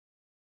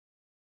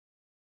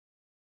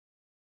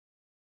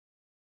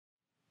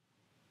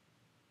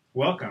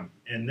Welcome.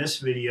 In this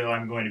video,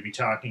 I'm going to be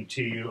talking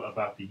to you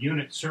about the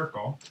unit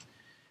circle,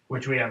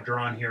 which we have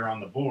drawn here on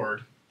the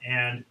board.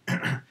 And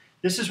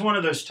this is one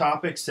of those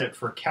topics that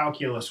for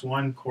Calculus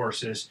 1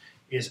 courses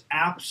is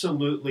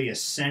absolutely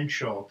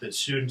essential that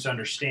students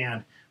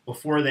understand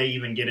before they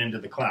even get into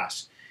the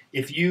class.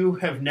 If you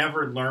have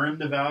never learned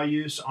the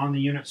values on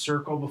the unit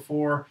circle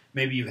before,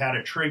 maybe you had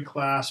a trig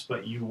class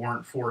but you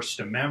weren't forced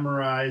to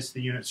memorize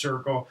the unit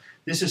circle,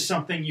 this is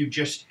something you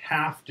just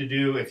have to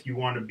do if you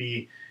want to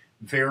be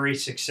very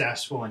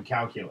successful in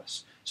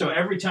calculus. So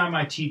every time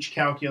I teach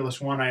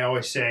Calculus 1, I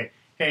always say,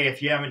 hey,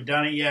 if you haven't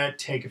done it yet,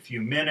 take a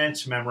few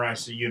minutes,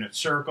 memorize the unit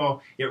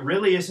circle. It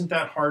really isn't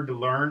that hard to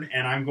learn,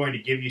 and I'm going to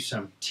give you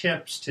some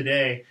tips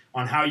today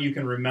on how you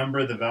can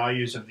remember the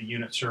values of the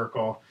unit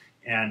circle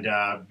and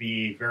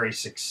be very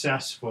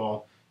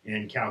successful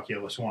in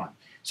Calculus 1.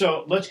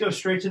 So let's go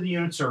straight to the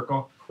unit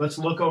circle. Let's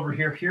look over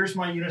here. Here's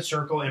my unit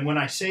circle, and when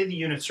I say the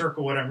unit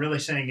circle, what I'm really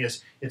saying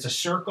is it's a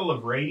circle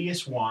of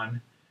radius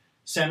 1,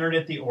 centered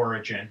at the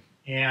origin,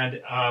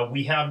 and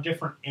we have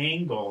different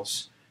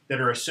angles that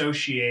are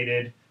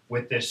associated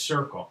with this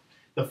circle.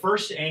 The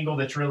first angle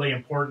that's really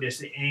important is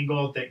the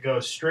angle that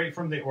goes straight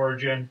from the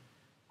origin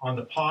on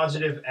the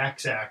positive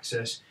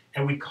x-axis,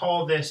 and we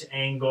call this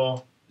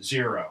angle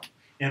 0.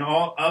 And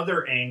all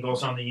other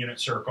angles on the unit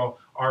circle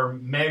are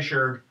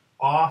measured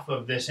off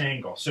of this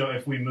angle. So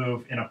if we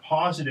move in a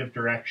positive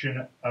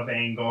direction of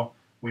angle,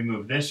 we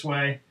move this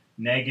way.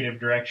 Negative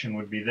direction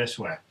would be this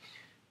way.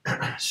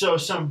 So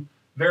some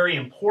very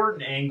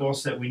important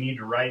angles that we need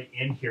to write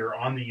in here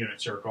on the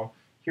unit circle.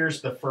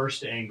 Here's the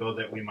first angle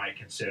that we might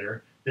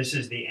consider. This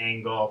is the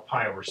angle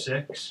pi over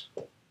 6.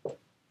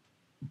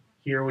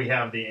 Here we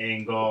have the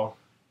angle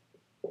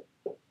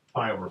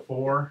pi over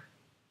 4.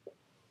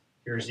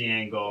 Here's the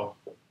angle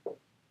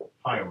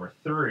pi over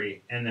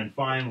 3. And then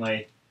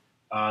finally,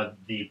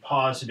 the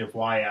positive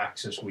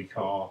y-axis we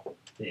call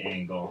the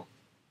angle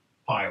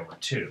pi over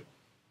 2.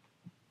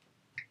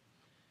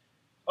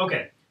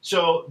 Okay,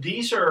 so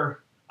these are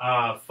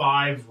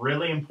 5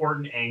 really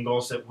important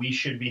angles that we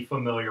should be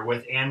familiar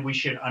with, and we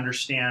should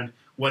understand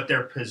what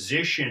their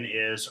position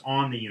is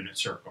on the unit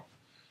circle.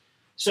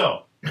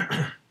 So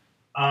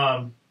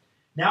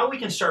now we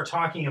can start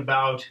talking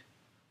about,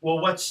 well,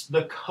 what's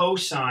the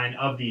cosine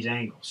of these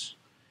angles?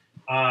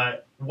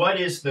 What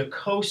is the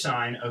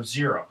cosine of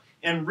 0?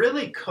 And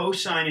really,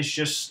 cosine is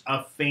just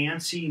a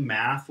fancy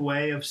math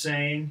way of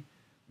saying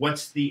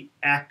what's the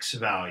x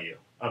value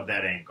of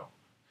that angle.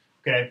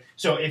 Okay,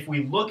 so if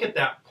we look at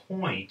that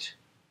point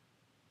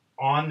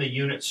on the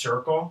unit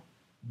circle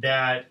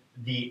that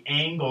the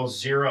angle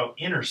 0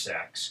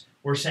 intersects,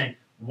 we're saying,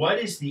 what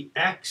is the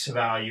x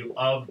value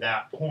of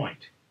that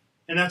point?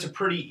 And that's a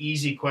pretty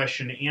easy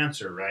question to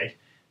answer, right?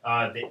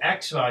 The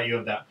x value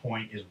of that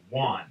point is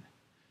 1.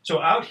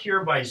 So out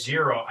here by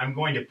 0, I'm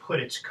going to put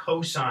its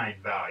cosine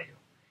value.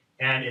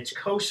 And its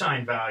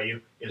cosine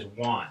value is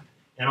 1.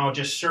 And I'll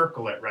just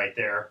circle it right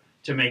there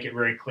to make it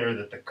very clear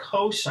that the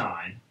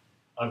cosine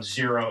of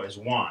 0 is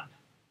 1.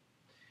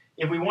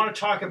 If we want to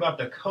talk about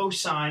the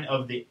cosine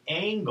of the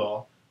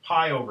angle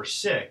pi over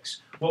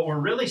 6, what we're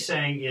really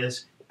saying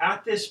is,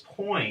 at this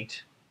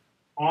point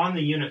on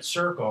the unit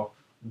circle,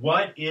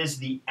 what is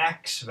the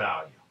x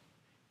value?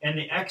 And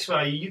the x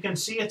value, you can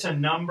see it's a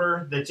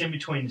number that's in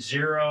between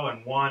 0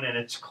 and 1, and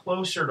it's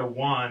closer to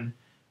 1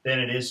 than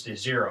it is to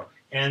 0.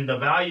 And the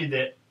value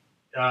that,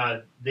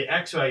 the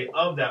x value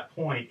of that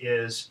point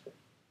is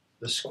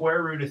the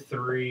square root of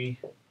 3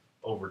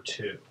 over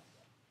 2.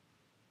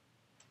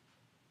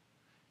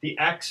 The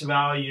x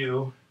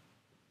value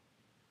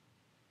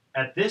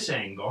at this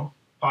angle,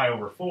 pi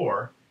over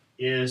 4,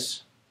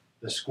 is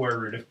the square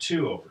root of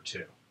 2 over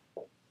 2.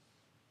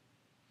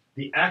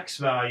 The x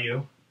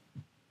value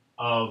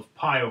of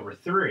pi over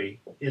 3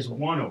 is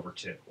 1 over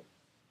 2.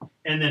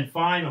 And then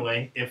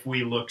finally, if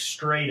we look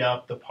straight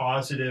up the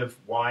positive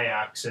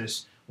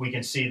y-axis, we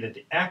can see that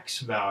the x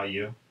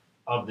value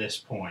of this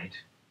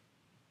point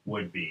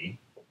would be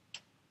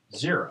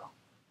 0.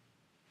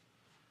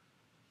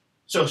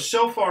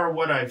 So far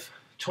what I've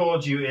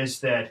told you is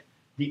that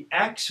the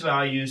x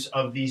values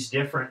of these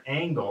different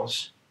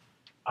angles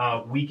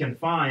we can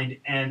find,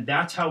 and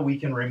that's how we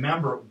can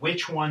remember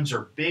which ones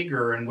are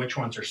bigger and which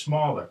ones are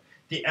smaller.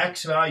 The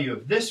x value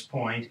of this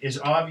point is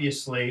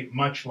obviously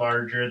much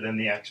larger than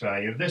the x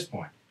value of this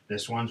point.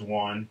 This one's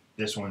 1,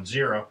 this one's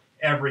 0.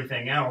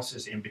 Everything else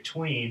is in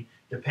between,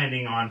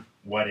 depending on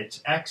what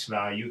its x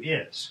value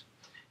is.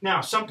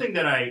 Now, something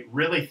that I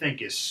really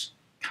think is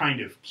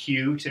kind of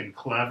cute and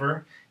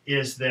clever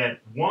is that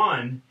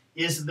 1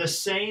 is the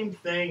same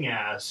thing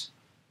as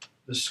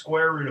the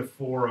square root of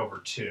 4 over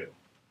 2,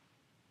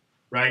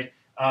 right?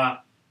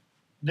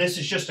 This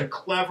is just a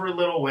clever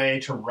little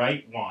way to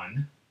write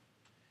 1,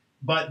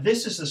 but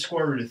this is the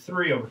square root of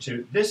 3 over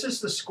 2. This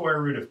is the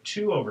square root of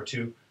 2 over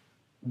 2.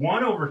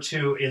 1 over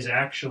 2 is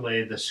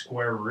actually the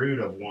square root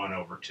of 1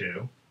 over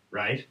 2,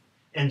 right?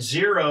 And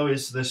 0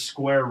 is the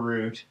square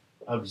root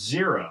of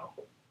 0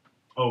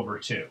 over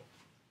 2.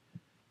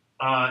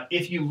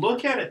 If you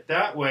look at it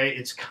that way,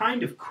 it's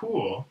kind of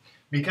cool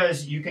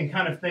because you can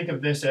kind of think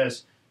of this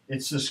as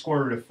it's the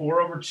square root of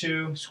 4 over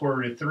 2, square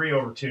root of 3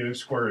 over 2,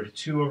 square root of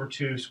 2 over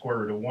 2, square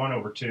root of 1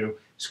 over 2,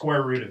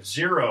 square root of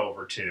 0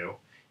 over 2,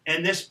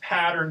 and this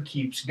pattern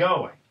keeps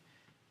going.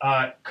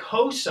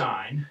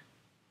 Cosine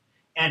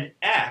and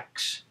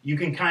x, you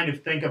can kind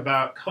of think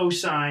about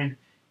cosine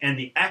and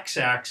the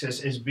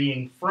x-axis as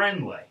being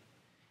friendly.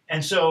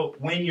 And so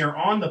when you're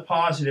on the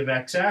positive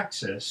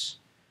x-axis,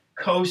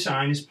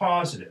 cosine is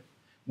positive.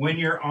 When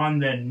you're on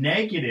the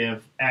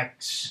negative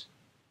x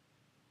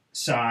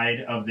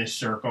side of this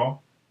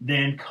circle,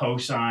 then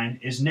cosine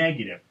is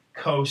negative.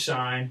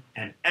 Cosine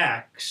and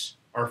x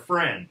are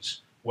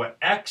friends. What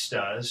x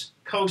does,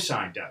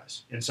 cosine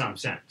does, in some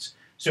sense.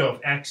 So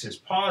if x is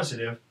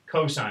positive,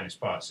 cosine is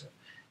positive.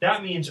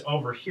 That means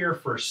over here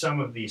for some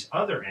of these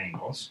other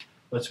angles,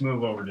 let's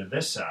move over to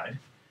this side.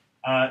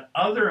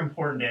 Other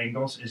important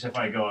angles is if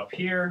I go up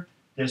here,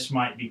 this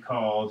might be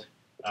called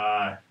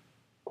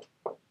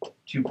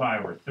 2 pi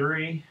over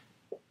 3.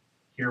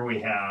 Here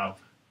we have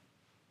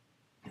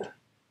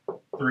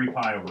 3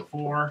 pi over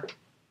 4.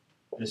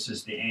 This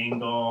is the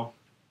angle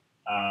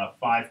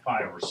 5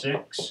 pi over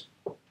 6.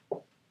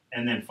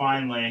 And then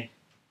finally,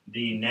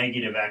 the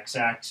negative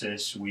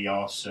x-axis we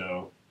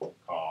also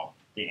call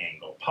the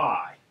angle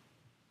pi.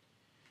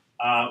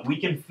 We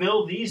can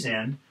fill these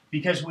in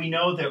because we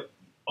know that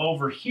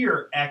over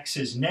here x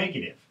is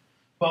negative,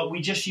 but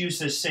we just use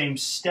this same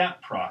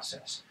step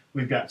process.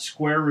 We've got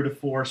square root of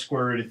 4,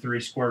 square root of 3,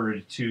 square root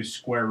of 2,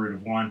 square root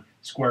of 1,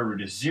 square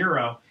root of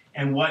 0,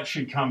 and what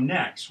should come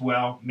next?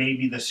 Well,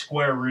 maybe the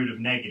square root of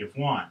negative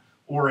 1,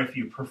 or if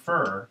you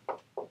prefer,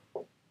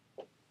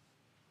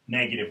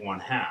 negative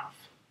 1/2.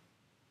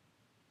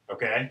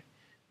 Okay?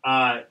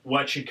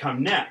 What should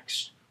come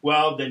next?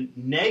 Well, the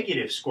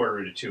negative square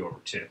root of 2 over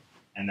 2,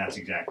 and that's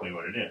exactly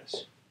what it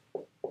is.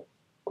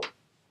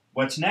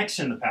 What's next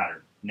in the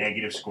pattern?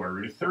 Negative square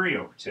root of 3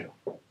 over 2.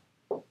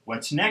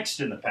 What's next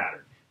in the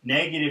pattern?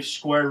 Negative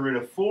square root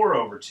of 4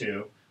 over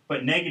 2,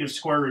 but negative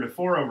square root of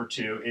 4 over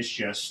 2 is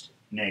just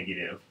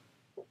negative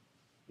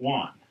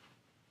 1.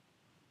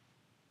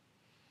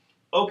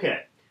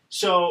 Okay,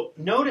 so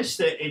notice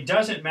that it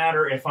doesn't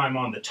matter if I'm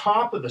on the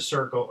top of the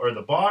circle or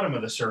the bottom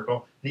of the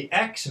circle, the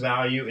x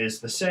value is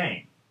the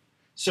same.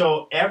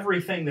 So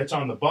everything that's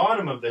on the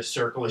bottom of this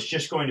circle is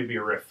just going to be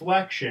a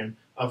reflection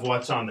of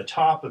what's on the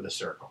top of the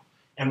circle.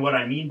 And what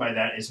I mean by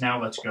that is now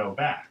let's go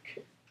back.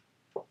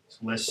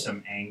 Let's list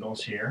some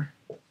angles here.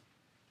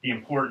 The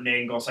important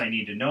angles I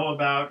need to know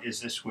about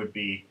is this would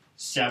be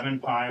 7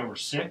 pi over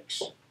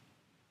 6.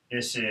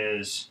 This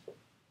is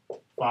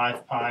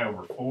 5 pi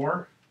over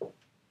 4.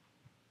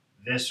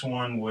 This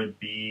one would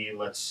be,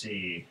 let's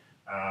see,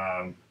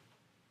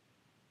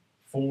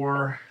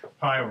 4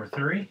 pi over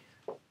 3.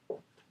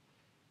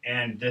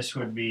 And this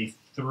would be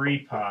 3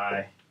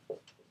 pi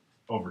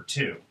over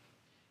 2.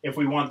 If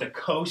we want the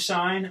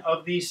cosine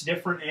of these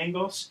different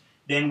angles,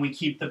 then we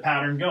keep the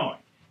pattern going.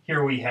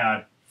 Here we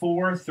had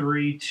 4,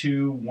 3,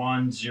 2,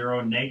 1,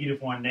 0,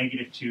 negative 1,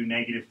 negative 2,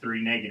 negative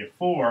 3, negative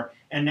 4,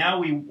 and now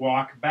we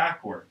walk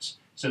backwards.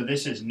 So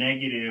this is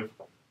negative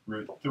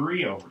root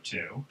 3 over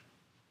 2.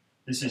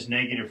 This is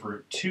negative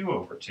root 2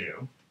 over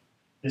 2.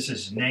 This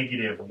is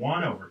negative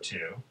 1 over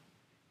 2.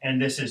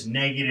 And this is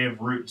negative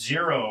root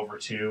 0 over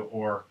 2,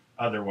 or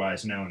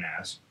otherwise known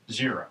as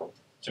 0.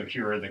 So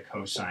here are the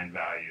cosine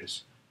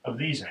values of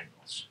these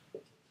angles.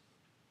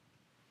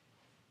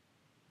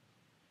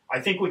 I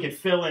think we could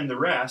fill in the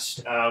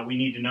rest. We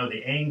need to know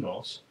the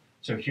angles.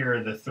 So here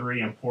are the 3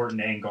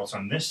 important angles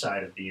on this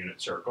side of the unit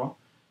circle.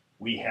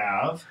 We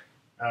have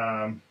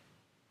 5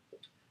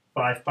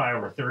 pi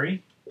over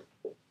 3.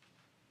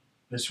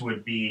 This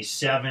would be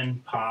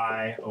 7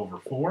 pi over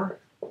 4.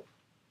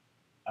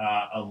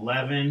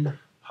 11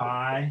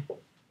 pi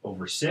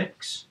over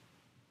 6.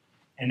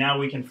 And now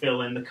we can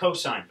fill in the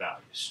cosine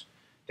values.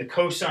 The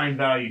cosine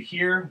value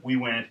here, we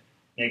went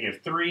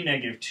negative 3,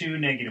 negative 2,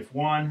 negative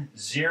 1,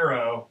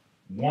 0,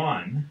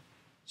 1.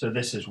 So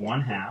this is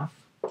 1/2.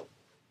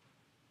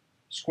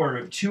 Square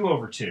root 2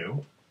 over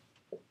 2.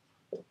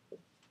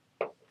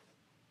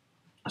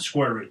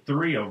 Square root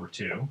 3 over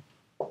 2.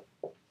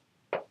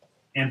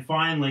 And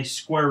finally,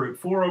 square root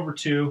 4 over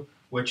 2,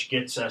 which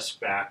gets us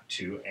back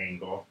to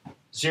angle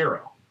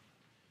 0.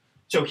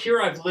 So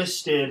here I've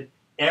listed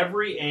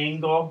every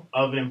angle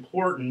of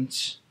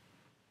importance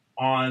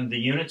on the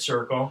unit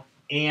circle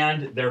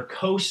and their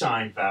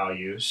cosine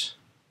values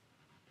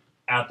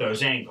at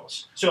those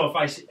angles. So if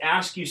I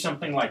ask you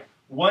something like,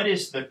 what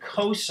is the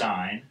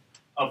cosine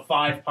of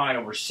 5 pi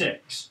over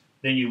 6?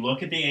 Then you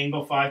look at the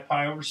angle 5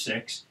 pi over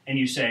 6 and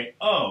you say,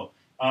 oh,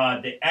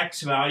 the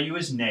x value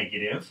is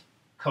negative.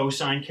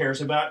 Cosine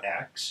cares about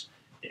x.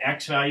 The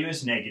x value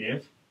is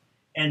negative.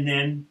 And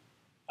then,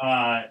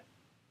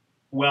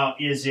 well,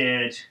 is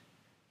it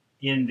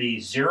in the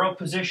 0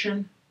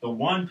 position, the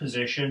 1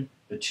 position,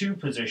 the 2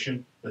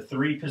 position, the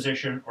 3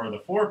 position, or the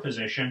 4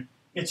 position?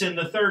 It's in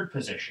the 3rd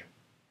position.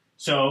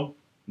 So,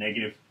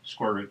 negative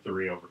square root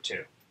 3 over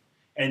 2.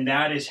 And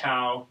that is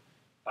how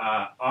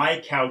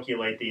I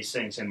calculate these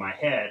things in my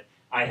head.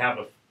 I have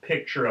a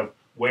picture of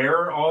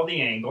where are all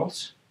the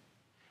angles,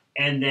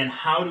 and then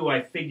how do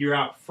I figure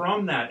out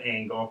from that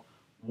angle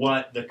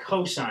what the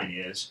cosine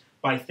is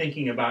by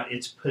thinking about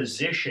its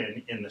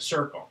position in the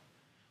circle.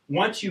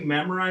 Once you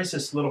memorize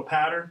this little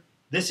pattern,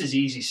 this is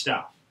easy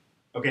stuff,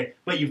 okay?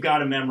 But you've got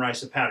to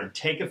memorize the pattern.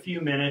 Take a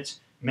few minutes,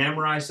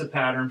 memorize the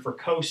pattern for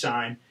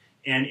cosine,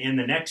 and in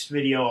the next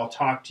video I'll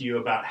talk to you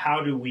about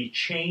how do we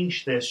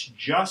change this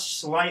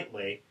just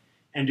slightly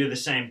and do the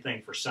same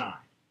thing for sine.